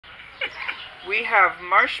We have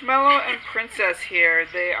Marshmallow and Princess here.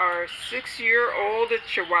 They are 6-year-old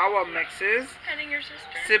Chihuahua mixes. Petting your sister.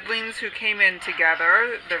 Siblings who came in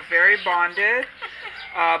together. They're very bonded.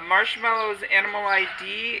 Marshmallow's animal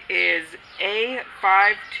ID is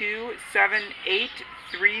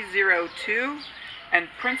A5278302. And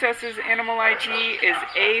Princess's animal ID is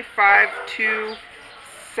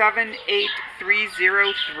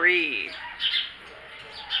A5278303.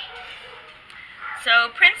 So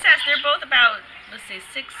Princess, they're both about, let's say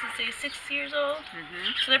 6 years old.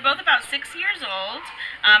 So they're both about 6 years old.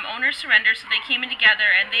 Owner surrendered, so they came in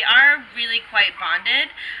together, and they are really quite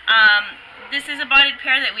bonded. This is a bonded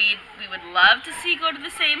pair that we would love to see go to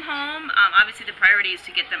the same home. Obviously, the priority is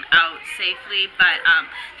to get them out safely, but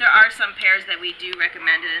there are some pairs that we do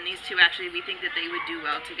recommend it, and these two actually we think that they would do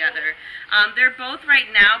well together. They're both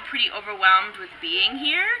right now pretty overwhelmed with being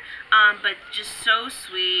here, but just so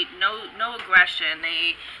sweet, no aggression.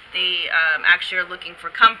 They actually are looking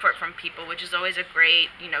for comfort from people, which is always a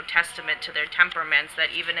great, testament to their temperaments,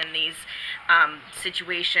 that even in these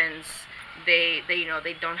situations, they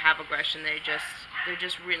don't have aggression. They're just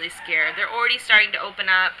really scared. They're already starting to open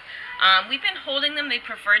up. We've been holding them. They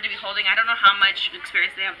prefer to be holding. I don't know how much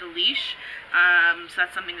experience they have with the leash, so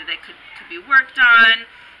that's something that they could be worked on.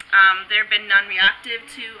 They've been non-reactive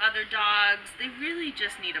to other dogs. They really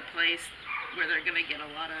just need a place where they're gonna get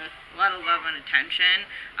a lot of love and attention.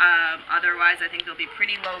 Otherwise, I think they'll be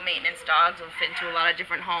pretty low maintenance dogs. They'll fit into a lot of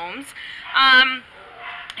different homes. I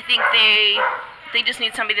think they just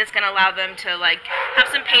need somebody that's going to allow them to have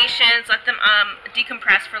some patience, let them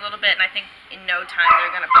decompress for a little bit, and I think in no time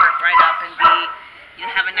they're going to perk right up and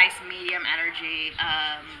have a nice medium energy.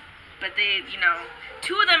 But they,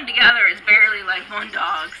 two of them together is barely like one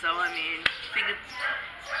dog, so I mean,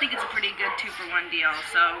 I think it's a pretty good 2-for-1 deal.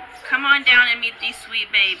 So come on down and meet these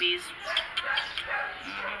sweet babies.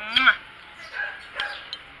 Mwah.